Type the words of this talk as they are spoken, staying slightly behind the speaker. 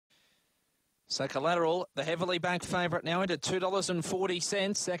So Collateral, the heavily backed favourite now into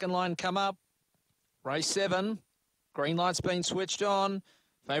 $2.40. Second line come up. Race 7. Green light's been switched on.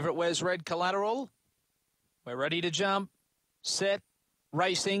 Favourite wears red. Collateral. We're ready to jump. Set.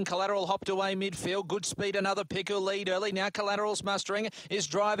 Racing, Collateral hopped away midfield. Good speed, another pick who lead early. Now Collateral's mustering, is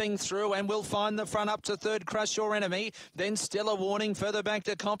driving through and will find the front up to third. Crush Your Enemy. Then Still a Warning. Further back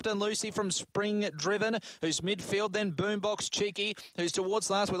to Compton Lucy from Spring Driven, who's midfield. Then Boombox Cheeky, who's towards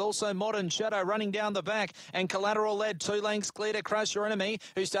last with also Modern Shadow running down the back. And Collateral led 2 lengths clear to Crush Your Enemy,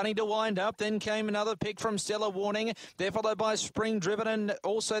 who's starting to wind up. Then came another pick from Still a Warning. They're followed by Spring Driven and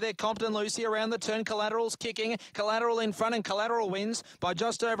also there Compton Lucy around the turn. Collateral's kicking. Collateral in front and Collateral wins by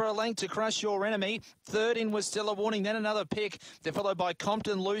just over a length to Crush Your Enemy. Third in was Still a Warning, then another pick. They're followed by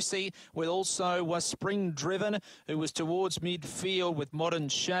Compton Lucy with also Spring Driven, who was towards midfield with Modern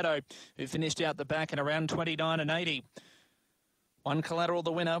Shadow, who finished out the back at around 29.80. One Collateral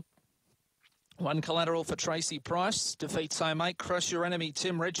the winner. One Collateral for Tracy Price. Defeats home 8. Crush Your Enemy,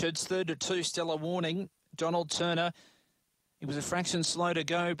 Tim Richards. Third to 2, Still a Warning, Donald Turner. It was a fraction slow to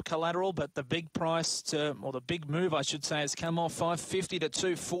go, Collateral, but the big price, or the big move, I should say, has come off $5.50 to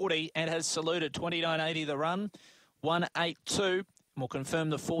 $2.40 and has saluted $29.80 the run, 182. We'll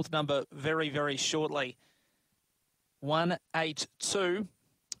confirm the fourth number very, very shortly. 182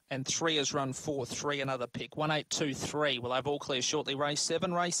 and 3 has run 4-3, another pick. 1-8-2-3. We'll have all clear shortly. Race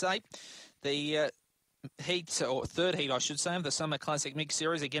 7, race 8. The heat, or third heat, I should say, of the Summer Classic Mix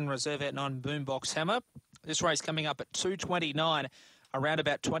Series. Again, reserve out 9 Boombox Hammer. This race coming up at 2:29, around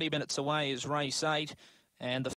about 20 minutes away is race 8. And the